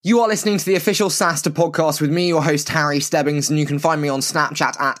You are listening to the official SaaStr podcast with me, your host, Harry Stebbings, and you can find me on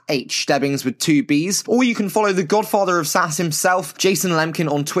Snapchat at hstebbings with 2 Bs, or you can follow the godfather of SaaS himself, Jason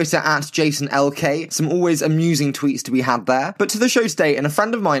Lemkin, on Twitter at JasonLK. Some always amusing tweets to be had there. But to the show today, and a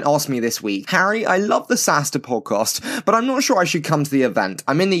friend of mine asked me this week, Harry, I love the SaaStr podcast, but I'm not sure I should come to the event.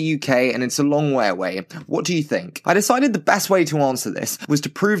 I'm in the UK and it's a long way away. What do you think? I decided the best way to answer this was to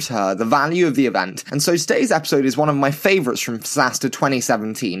prove to her the value of the event, and so today's episode is one of my favourites from SaaStr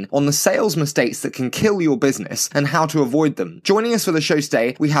 2017. On the sales mistakes that can kill your business and how to avoid them. Joining us for the show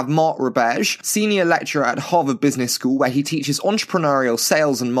today, we have Mark Roberge, senior lecturer at Harvard Business School, where he teaches entrepreneurial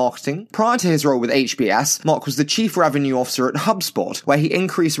sales and marketing. Prior to his role with HBS, Mark was the chief revenue officer at Hubspot, where he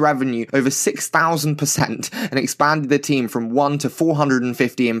increased revenue over 6,000% and expanded the team from 1 to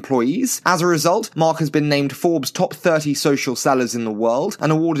 450 employees. As a result, Mark has been named Forbes' top 30 social sellers in the world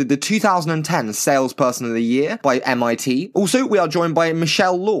and awarded the 2010 Salesperson of the Year by MIT. Also, we are joined by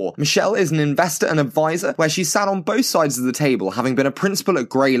Michele. Michele is an investor and advisor where she sat on both sides of the table, having been a principal at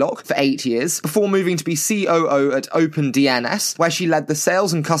Greylock for 8 years, before moving to be COO at OpenDNS, where she led the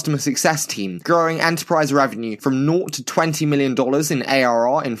sales and customer success team, growing enterprise revenue from 0 to $20 million in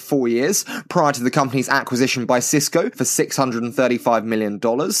ARR in 4 years, prior to the company's acquisition by Cisco for $635 million.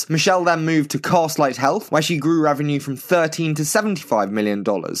 Michele then moved to Castlight Health, where she grew revenue from $13 to $75 million.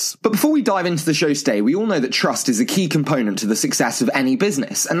 But before we dive into the show today, we all know that trust is a key component to the success of any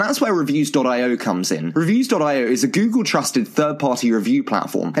business. And that's where Reviews.io comes in. Reviews.io is a Google-trusted third-party review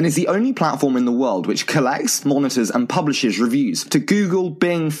platform and is the only platform in the world which collects, monitors, and publishes reviews to Google,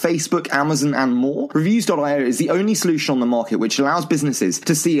 Bing, Facebook, Amazon, and more. Reviews.io is the only solution on the market which allows businesses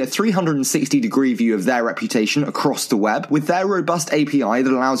to see a 360-degree view of their reputation across the web with their robust API that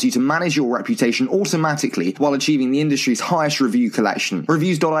allows you to manage your reputation automatically while achieving the industry's highest review collection.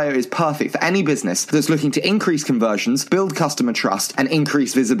 Reviews.io is perfect for any business that's looking to increase conversions, build customer trust, and increase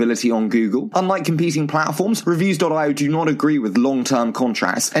visibility on Google. Unlike competing platforms, Reviews.io do not agree with long-term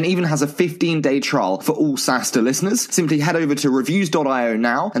contracts and even has a 15-day trial for all SaaStr listeners. Simply head over to Reviews.io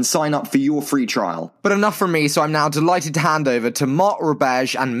now and sign up for your free trial. But enough from me, so I'm now delighted to hand over to Mark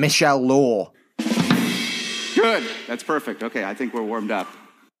Roberge and Michele Law. Good. That's perfect. Okay, I think we're warmed up.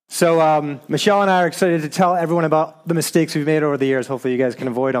 So Michele and I are excited to tell everyone about the mistakes we've made over the years. Hopefully you guys can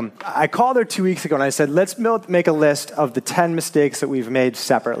avoid them. I called her 2 weeks ago and I said, let's make a list of the 10 mistakes that we've made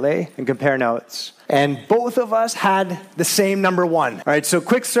separately and compare notes. And both of us had the same number one. All right, so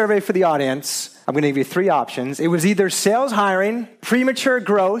quick survey for the audience. I'm going to give you 3 options. It was either sales hiring, premature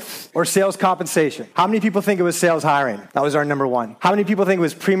growth, or sales compensation. How many people think it was sales hiring? That was our number 1. How many people think it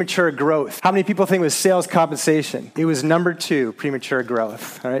was premature growth? How many people think it was sales compensation? It was number 2, premature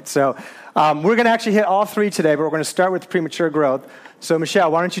growth. All right, so we're going to actually hit all 3 today, but we're going to start with premature growth. So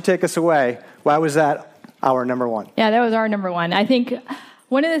Michele, why don't you take us away? Why was that our number 1? Yeah, that was our number 1. I think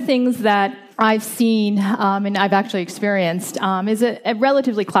one of the things that I've seen and I've actually experienced is a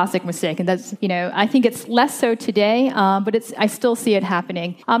relatively classic mistake, and that's, I think it's less so today, but I still see it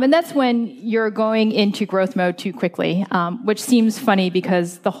happening. And that's when you're going into growth mode too quickly, which seems funny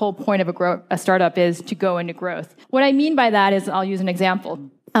because the whole point of a startup is to go into growth. What I mean by that is, I'll use an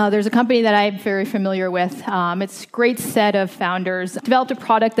example. There's a company that I'm very familiar with. It's a great set of founders developed a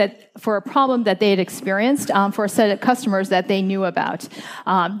product for a problem that they had experienced for a set of customers that they knew about.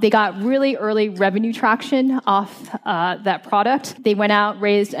 They got really early revenue traction off that product. They went out,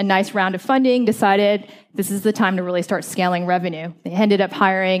 raised a nice round of funding, decided this is the time to really start scaling revenue. They ended up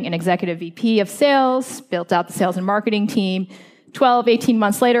hiring an executive VP of sales, built out the sales and marketing team. 12, 18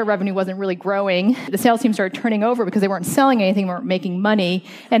 months later, revenue wasn't really growing. The sales team started turning over because they weren't selling anything, weren't making money.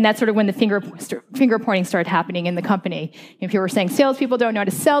 And that's sort of when the finger pointing started happening in the company. People were saying salespeople don't know how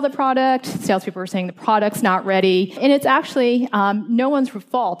to sell the product. Salespeople were saying the product's not ready. And it's actually no one's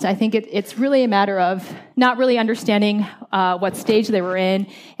fault. I think it's really a matter of not really understanding what stage they were in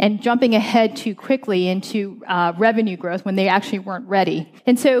and jumping ahead too quickly into revenue growth when they actually weren't ready.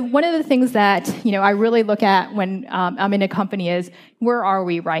 And so one of the things that I really look at when I'm in a company is, where are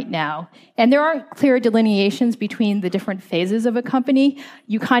we right now? And there aren't clear delineations between the different phases of a company.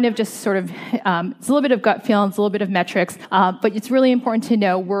 You kind of just sort of, it's a little bit of gut feeling, it's a little bit of metrics, but it's really important to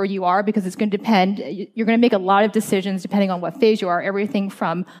know where you are because it's going to depend. You're going to make a lot of decisions depending on what phase you are, everything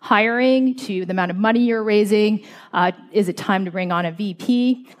from hiring to the amount of money you're raising? Is it time to bring on a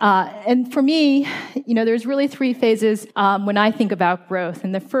VP? And for me, there's really 3 phases when I think about growth.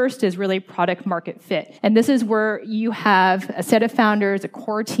 And the first is really product market fit. And this is where you have a set of founders, a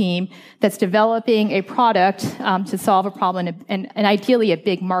core team that's developing a product to solve a problem and ideally a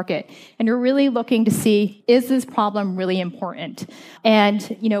big market. And you're really looking to see, is this problem really important? And,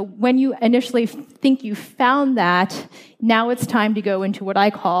 when you initially think you found that, now it's time to go into what I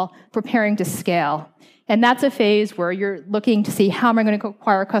call preparing to scale. And that's a phase where you're looking to see, how am I going to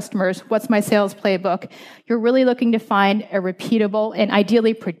acquire customers? What's my sales playbook? You're really looking to find a repeatable and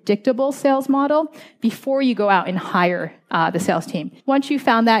ideally predictable sales model before you go out and hire the sales team. Once you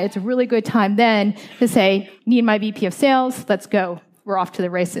found that, it's a really good time then to say, need my VP of sales, let's go. We're off to the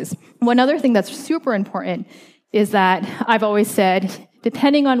races. One other thing that's super important is that I've always said,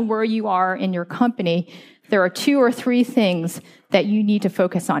 depending on where you are in your company, there are 2 or 3 things that you need to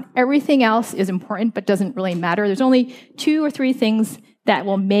focus on. Everything else is important, but doesn't really matter. There's only 2 or 3 things that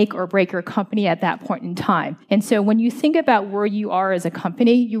will make or break your company at that point in time. And so when you think about where you are as a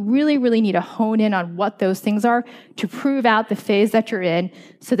company, you really, really need to hone in on what those things are to prove out the phase that you're in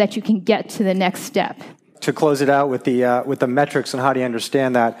so that you can get to the next step. To close it out with the metrics and how do you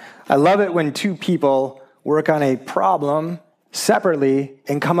understand that, I love it when 2 people work on a problem separately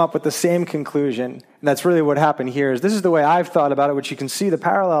and come up with the same conclusion. And that's really what happened here. This is the way I've thought about it, which you can see the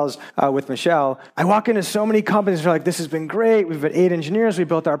parallels with Michele. I walk into so many companies, they're like, this has been great. We've got 8 engineers. We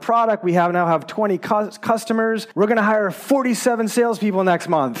built our product. We now have 20 customers. We're going to hire 47 salespeople next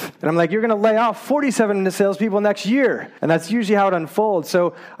month. And I'm like, you're going to lay off 47 salespeople next year. And that's usually how it unfolds.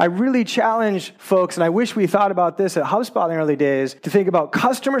 So I really challenge folks, and I wish we thought about this at HubSpot in the early days, to think about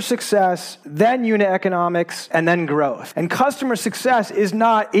customer success, then unit economics, and then growth. And customer success is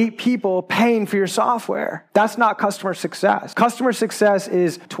not 8 people paying for your software. That's not customer success. Customer success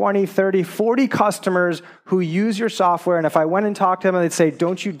is 20, 30, 40 customers who use your software, and if I went and talked to them, they'd say,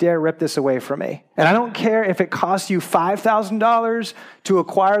 don't you dare rip this away from me. And I don't care if it costs you $5,000 to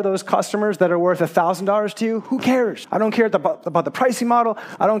acquire those customers that are worth $1,000 to you. Who cares? I don't care about the pricing model.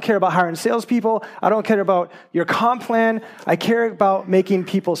 I don't care about hiring salespeople. I don't care about your comp plan. I care about making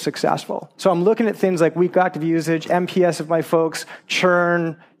people successful. So I'm looking at things like weekly active usage, NPS of my folks,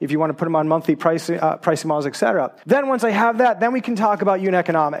 churn, if you want to put them on monthly pricing models, et cetera. Then once I have that, then we can talk about unit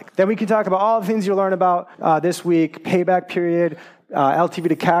economic. Then we can talk about all the things you learn about this week, payback period, LTV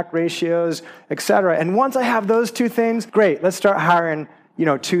to CAC ratios, et cetera. And once I have those 2 things, great, let's start hiring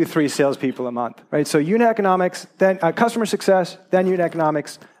 2, 3 salespeople a month, right? So unit economics, then customer success, then unit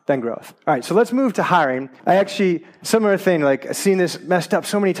economics, then growth. All right, so let's move to hiring. I actually, similar thing, like I've seen this messed up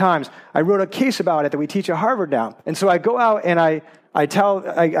so many times. I wrote a case about it that we teach at Harvard now. And so I go out and I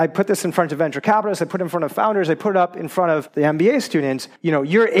put this in front of venture capitalists, I put it in front of founders, I put it up in front of the MBA students.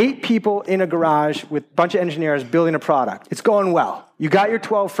 You're 8 people in a garage with a bunch of engineers building a product. It's going well. You got your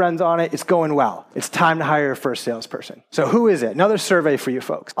 12 friends on it. It's going well. It's time to hire your first salesperson. So who is it? Another survey for you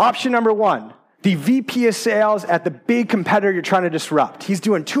folks. Option number 1. The VP of sales at the big competitor you're trying to disrupt. He's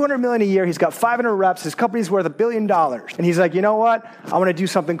doing $200 million a year. He's got 500 reps. His company's worth $1 billion. And he's like, you know what? I want to do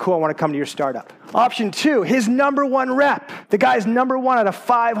something cool. I want to come to your startup. Option 2, his number 1 rep. The guy's number 1 out of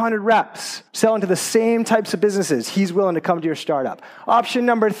 500 reps, selling to the same types of businesses. He's willing to come to your startup. Option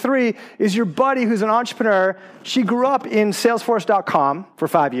number 3 is your buddy who's an entrepreneur. She grew up in Salesforce.com for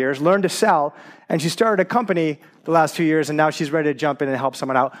 5 years, learned to sell, and she started a company the last 2 years, and now she's ready to jump in and help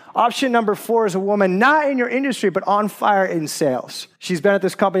someone out. Option number 4 is a woman not in your industry, but on fire in sales. She's been at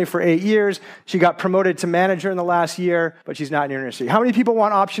this company for 8 years. She got promoted to manager in the last year, but she's not in your industry. How many people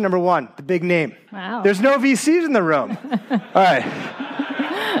want option number 1, the big name? Wow. There's no VCs in the room. All right.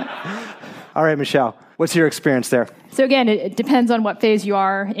 All right, Michele, what's your experience there? So again, it depends on what phase you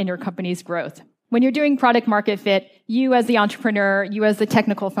are in your company's growth. When you're doing product market fit, you as the entrepreneur, you as the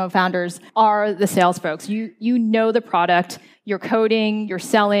technical founders are the sales folks. You know the product, you're coding, you're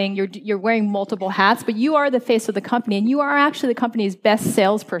selling, you're wearing multiple hats, but you are the face of the company, and you are actually the company's best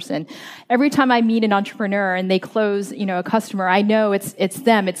salesperson. Every time I meet an entrepreneur and they close, a customer, I know it's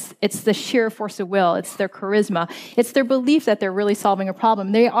them. It's the sheer force of will. It's their charisma. It's their belief that they're really solving a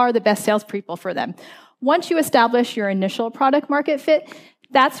problem. They are the best salespeople for them. Once you establish your initial product market fit,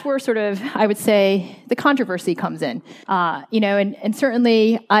 that's where sort of, I would say, the controversy comes in. And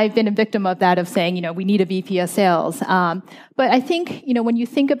certainly I've been a victim of that, of saying, we need a VP of sales. But I think, when you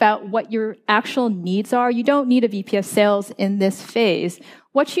think about what your actual needs are, you don't need a VP of sales in this phase.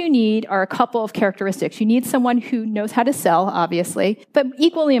 what you need are a couple of characteristics. You need someone who knows how to sell, obviously, but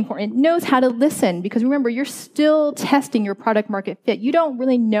equally important, knows how to listen, because remember, you're still testing your product market fit. You don't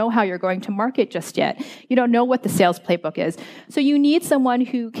really know how you're going to market just yet. You don't know what the sales playbook is. So you need someone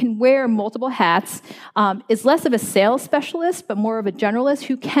who can wear multiple hats, is less of a sales specialist, but more of a generalist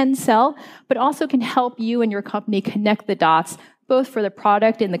who can sell, but also can help you and your company connect the dots, both for the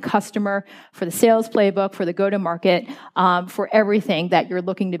product and the customer, for the sales playbook, for the go-to-market, for everything that you're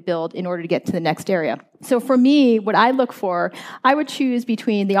looking to build in order to get to the next area. So for me, what I look for, I would choose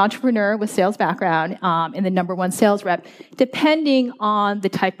between the entrepreneur with sales background and the number one sales rep, depending on the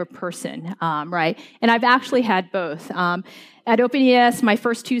type of person, right? And I've actually had both. At OpenDNS, my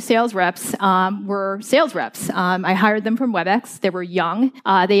first 2 sales reps were sales reps. I hired them from WebEx. They were young.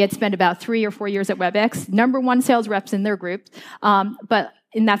 They had spent about 3 or 4 years at WebEx, number one sales reps in their group.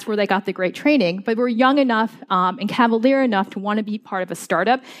 And that's where they got the great training. But we're young enough and cavalier enough to want to be part of a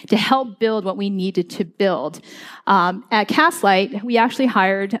startup to help build what we needed to build. At Castlight, we actually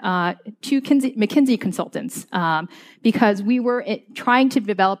hired 2 McKinsey consultants because we were trying to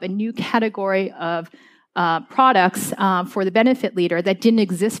develop a new category of products for the benefit leader that didn't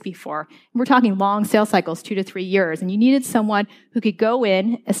exist before. We're talking long sales cycles, 2 to 3 years, and you needed someone who could go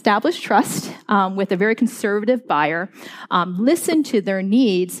in, establish trust with a very conservative buyer, listen to their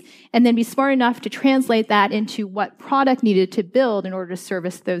needs, and then be smart enough to translate that into what product needed to build in order to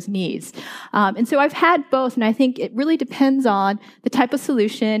service those needs. And so I've had both, and I think it really depends on the type of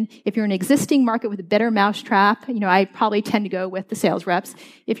solution. If you're in an existing market with a better mousetrap, I probably tend to go with the sales reps.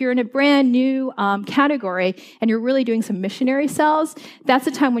 If you're in a brand new category and you're really doing some missionary sales, that's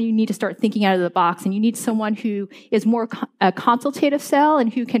the time when you need to start thinking out of the box, and you need someone who is more a consultative sell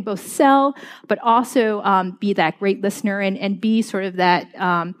and who can both sell but also be that great listener and be sort of that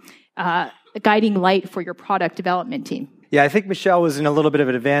guiding light for your product development team. Yeah, I think Michele was in a little bit of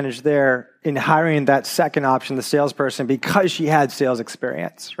an advantage there in hiring that second option, the salesperson, because she had sales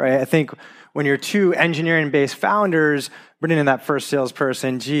experience, right? I think when you're 2 engineering-based founders bringing in that first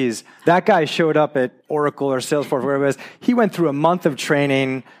salesperson, geez, that guy showed up at Oracle or Salesforce, wherever it was. He went through a month of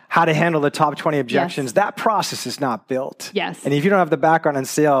training, how to handle the top 20 objections. Yes. That process is not built. Yes. And if you don't have the background in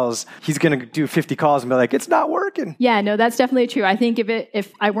sales, he's going to do 50 calls and be like, it's not working. Yeah, no, that's definitely true. I think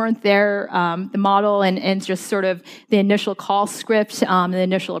if I weren't there, the model and just sort of the initial call script, the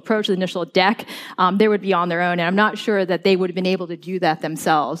initial approach, the initial deck, they would be on their own. And I'm not sure that they would have been able to do that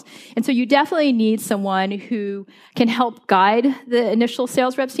themselves. And so you definitely need someone who can help guide the initial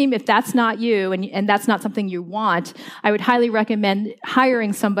sales reps team. If that's not you and that's not something you want, I would highly recommend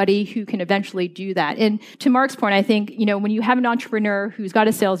hiring somebody who can eventually do that. And to Mark's point, I think, when you have an entrepreneur who's got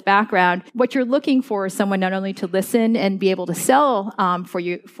a sales background, what you're looking for is someone not only to listen and be able to sell for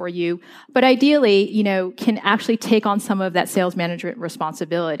you, but ideally, can actually take on some of that sales management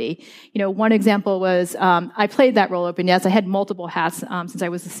responsibility. One example was I played that role open. Yes, I had multiple hats since I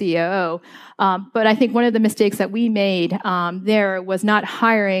was the COO. But I think one of the mistakes that we made there was not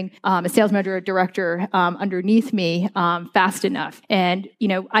hiring a sales manager or director underneath me fast enough. And,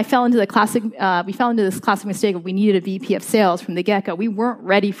 we fell into this classic mistake of we needed a VP of sales from the get-go. We weren't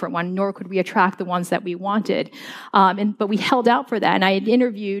ready for one, nor could we attract the ones that we wanted. But we held out for that. And I had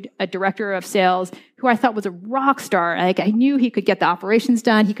interviewed a director of sales who I thought was a rock star. I knew he could get the operations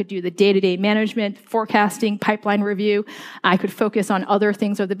done. He could do the day-to-day management, forecasting, pipeline review. I could focus on other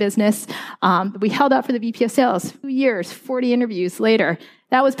things of the business. We held out for the VP of sales. 2 years, 40 interviews later.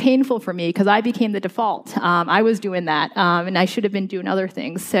 That was painful for me because I became the default. I was doing that, and I should have been doing other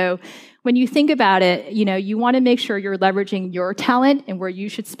things. So when you think about it, you want to make sure you're leveraging your talent and where you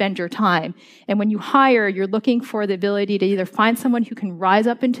should spend your time. And when you hire, you're looking for the ability to either find someone who can rise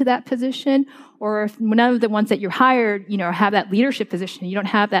up into that position, or if none of the ones that you hired, have that leadership position, you don't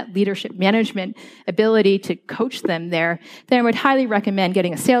have that leadership management ability to coach them there, then I would highly recommend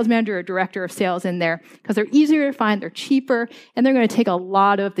getting a sales manager or director of sales in there because they're easier to find, they're cheaper, and they're going to take a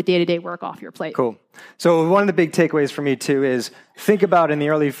lot of the day-to-day work off your plate. Cool. So one of the big takeaways for me, too, is think about in the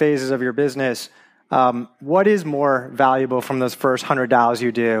early phases of your business, what is more valuable from those first 100 dials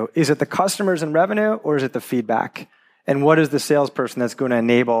you do? Is it the customers and revenue, or is it the feedback? And what is the salesperson that's going to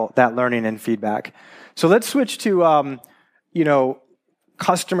enable that learning and feedback? So let's switch to,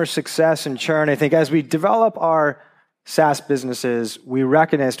 customer success and churn. I think as we develop our SaaS businesses, we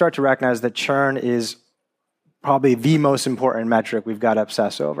start to recognize that churn is probably the most important metric we've got to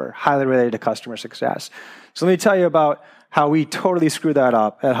obsess over, highly related to customer success. So let me tell you about how we totally screwed that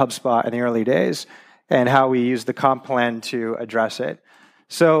up at HubSpot in the early days and how we used the comp plan to address it.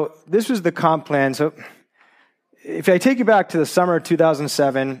 So this was the comp plan. So if I take you back to the summer of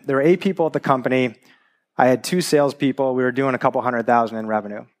 2007, there were 8 people at the company. I had 2 salespeople. We were doing a couple $100,000 in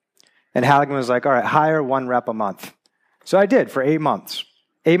revenue. And Halligan was like, all right, hire 1 rep a month. So I did for 8 months.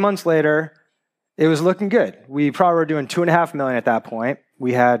 8 months later, it was looking good. We probably were doing $2.5 million at that point.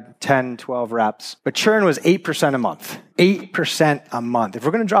 We had 10, 12 reps. But churn was 8% a month. 8% a month. If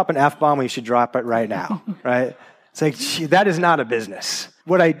we're going to drop an F-bomb, we should drop it right now, right? It's like, gee, that is not a business.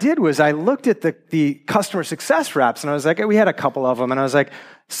 What I did was I looked at the customer success reps, and I was like, we had a couple of them, and I was like,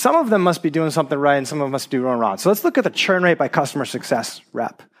 some of them must be doing something right, and some of them must be doing wrong. So let's look at the churn rate by customer success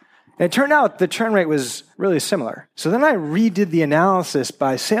rep. And it turned out the churn rate was really similar. So then I redid the analysis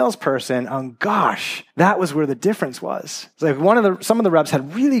by salesperson on, gosh, that was where the difference was. It's like some of the reps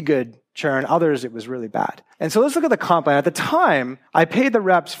had really good churn, others it was really bad. And so let's look at the comp plan. At the time, I paid the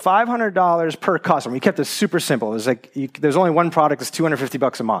reps $500 per customer. We kept it super simple. It was like, there's only one product, it's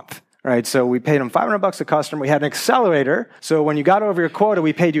 $250 a month. Right, so we paid them $500 a customer. We had an accelerator. So when you got over your quota,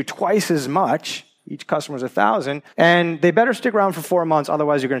 we paid you twice as much. Each customer is $1,000. And they better stick around for 4 months,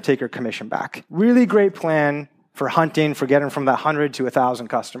 otherwise you're going to take your commission back. Really great plan for hunting, for getting from that 100 to 1,000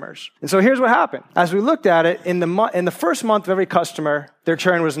 customers. And so here's what happened. As we looked at it, in the first month of every customer, their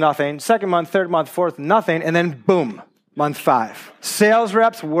churn was nothing. Second month, third month, fourth, nothing. And then boom, month 5. Sales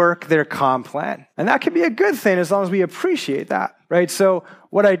reps work their comp plan. And that can be a good thing as long as we appreciate that, right? So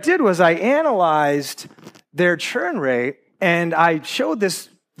what I did was I analyzed their churn rate, and I showed this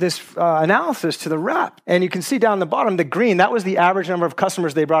analysis to the rep. And you can see down the bottom, the green, that was the average number of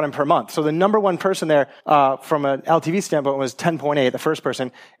customers they brought in per month. So the number one person there from an LTV standpoint was 10.8, the first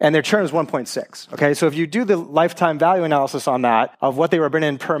person, and their churn was 1.6. Okay, so if you do the lifetime value analysis on that, of what they were bringing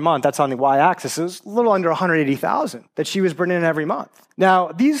in per month, that's on the y-axis, it was a little under 180,000 that she was bringing in every month.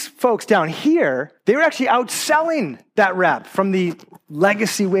 Now, these folks down here, they were actually outselling that rep from the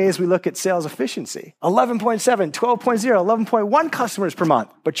legacy ways we look at sales efficiency. 11.7, 12.0, 11.1 customers per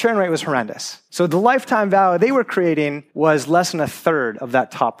month, but churn rate was horrendous. So the lifetime value they were creating was less than a third of that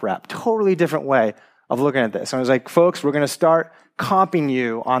top rep. Totally different way of looking at this. And I was like, folks, we're going to start comping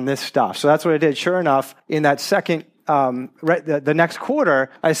you on this stuff. So that's what I did. Sure enough, in that second the next quarter,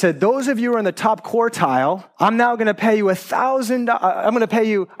 I said, those of you who are in the top quartile, I'm now going to pay you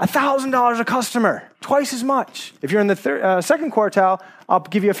 $1,000 a customer, twice as much. If you're in the second quartile, I'll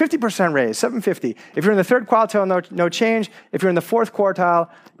give you a 50% raise, $750. If you're in the third quartile, no change. If you're in the fourth quartile,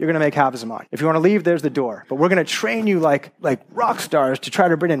 you're going to make half as much. If you want to leave, there's the door. But we're going to train you like rock stars to try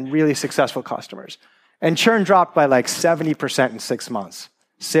to bring in really successful customers. And churn dropped by like 70% in 6 months.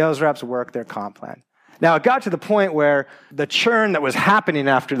 Sales reps work their comp plan. Now, it got to the point where the churn that was happening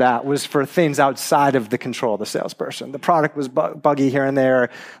after that was for things outside of the control of the salesperson. The product was buggy here and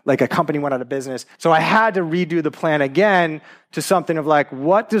there, like a company went out of business. So I had to redo the plan again to something of like,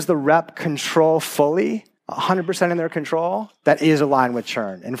 what does the rep control fully, 100% in their control, that is aligned with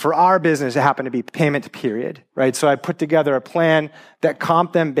churn? And for our business, it happened to be payment period, right? So I put together a plan that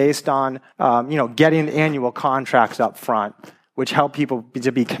comped them based on, getting annual contracts up front, which help people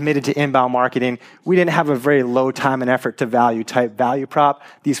to be committed to inbound marketing. We didn't have a very low time and effort to value type value prop.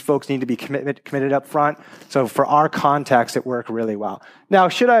 These folks need to be committed up front. So for our context, it worked really well. Now,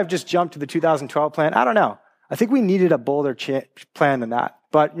 should I have just jumped to the 2012 plan? I don't know. I think we needed a bolder plan than that.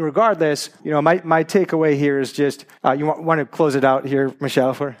 But regardless, my takeaway here is just, you want to close it out here,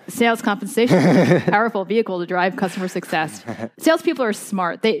 Michele? For sales compensation, powerful vehicle to drive customer success. Salespeople are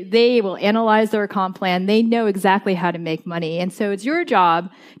smart. They will analyze their comp plan. They know exactly how to make money. And so it's your job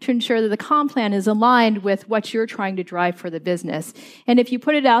to ensure that the comp plan is aligned with what you're trying to drive for the business. And if you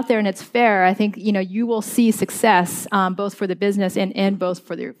put it out there and it's fair, I think you will see success both for the business and both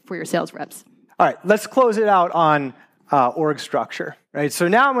for your sales reps. All right, let's close it out on org structure, right? So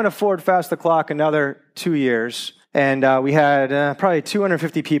now I'm going to forward fast the clock another 2 years. And we had probably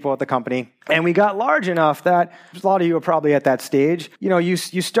 250 people at the company. And we got large enough that a lot of you are probably at that stage. You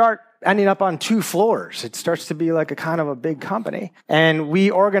start ending up on 2 floors. It starts to be like a kind of a big company. And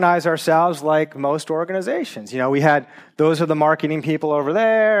we organize ourselves like most organizations. Those are the marketing people over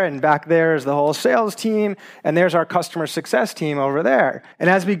there, and back there is the whole sales team, and there's our customer success team over there. And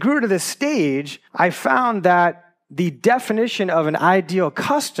as we grew to this stage, I found that the definition of an ideal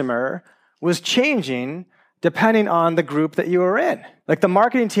customer was changing depending on the group that you were in. Like the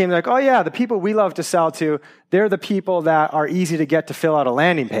marketing team, like, oh yeah, the people we love to sell to, they're the people that are easy to get to fill out a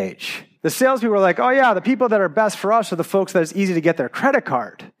landing page. The salespeople were like, oh yeah, the people that are best for us are the folks that it's easy to get their credit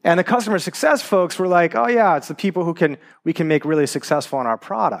card. And the customer success folks were like, oh yeah, it's the people we can make really successful in our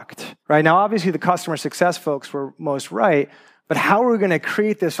product. Right? Now, obviously the customer success folks were most right, but how are we going to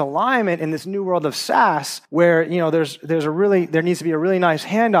create this alignment in this new world of SaaS where, there needs to be a really nice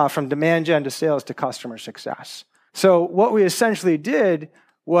handoff from demand gen to sales to customer success? So what we essentially did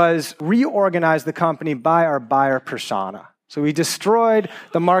was reorganize the company by our buyer persona. So we destroyed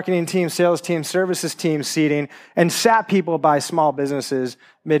the marketing team, sales team, services team seating and sat people by small businesses,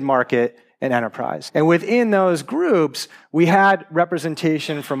 mid-market, and enterprise. And within those groups, we had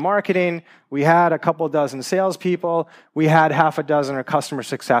representation from marketing, we had a couple dozen salespeople, we had half a dozen or customer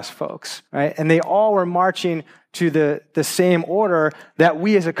success folks, right? And they all were marching to the same order that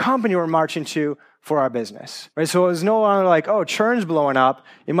we as a company were marching to for our business, right? So it was no longer like, oh, churn's blowing up.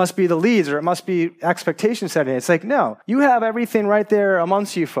 It must be the leads or it must be expectation setting. It's like, no, you have everything right there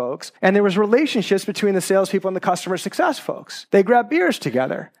amongst you folks. And there was relationships between the salespeople and the customer success folks. They grabbed beers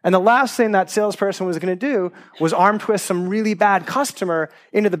together. And the last thing that salesperson was going to do was arm twist some really bad customer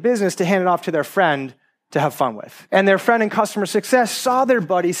into the business to hand it off to their friend to have fun with. And their friend in customer success saw their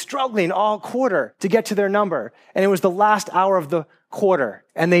buddy struggling all quarter to get to their number. And it was the last hour of the quarter.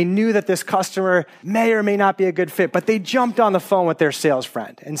 And they knew that this customer may or may not be a good fit, but they jumped on the phone with their sales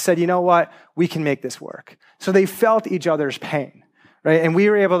friend and said, you know what? We can make this work. So they felt each other's pain, right? And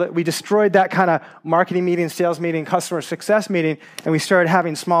we destroyed that kind of marketing meeting, sales meeting, customer success meeting, and we started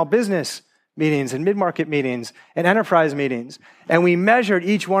having small business meetings and mid-market meetings and enterprise meetings. And we measured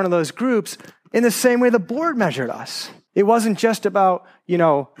each one of those groups in the same way the board measured us. It wasn't just about,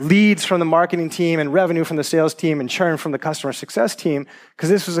 leads from the marketing team and revenue from the sales team and churn from the customer success team, because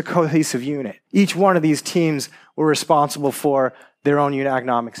this was a cohesive unit. Each one of these teams were responsible for their own unit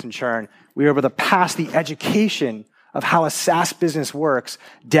economics and churn. We were able to pass the education of how a SaaS business works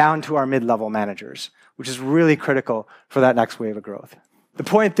down to our mid-level managers, which is really critical for that next wave of growth. The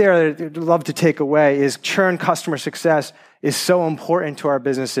point there that I'd love to take away is churn customer success is so important to our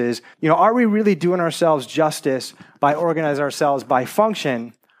businesses. Are we really doing ourselves justice by organizing ourselves by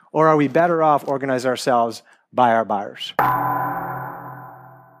function, or are we better off organizing ourselves by our buyers?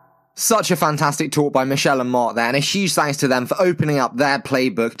 Such a fantastic talk by Michele and Mark there, and a huge thanks to them for opening up their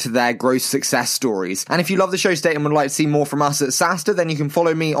playbook to their growth success stories. And if you love the show state and would like to see more from us at SaaStr, then you can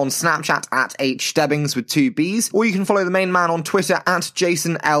follow me on Snapchat at hstebbings with 2 B's, or you can follow the main man on Twitter at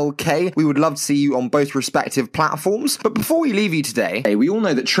JasonLK. We would love to see you on both respective platforms. But before we leave you today, we all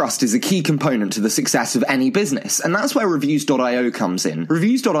know that trust is a key component to the success of any business, and that's where Reviews.io comes in.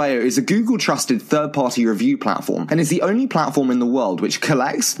 Reviews.io is a Google-trusted third-party review platform, and is the only platform in the world which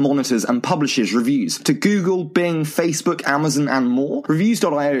collects, monitors, and publishes reviews to Google, Bing, Facebook, Amazon, and more.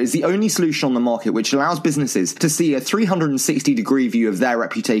 Reviews.io is the only solution on the market which allows businesses to see a 360-degree view of their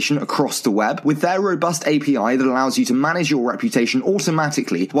reputation across the web, with their robust API that allows you to manage your reputation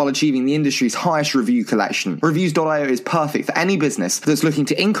automatically while achieving the industry's highest review collection. Reviews.io is perfect for any business that's looking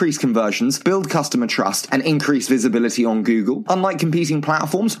to increase conversions, build customer trust, and increase visibility on Google. Unlike competing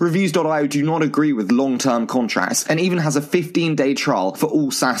platforms, Reviews.io do not agree with long-term contracts and even has a 15-day trial for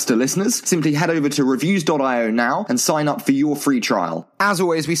all SaaStr listeners. Simply head over to reviews.io now and sign up for your free trial. As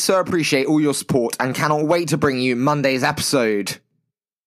always, we so appreciate all your support and cannot wait to bring you Monday's episode.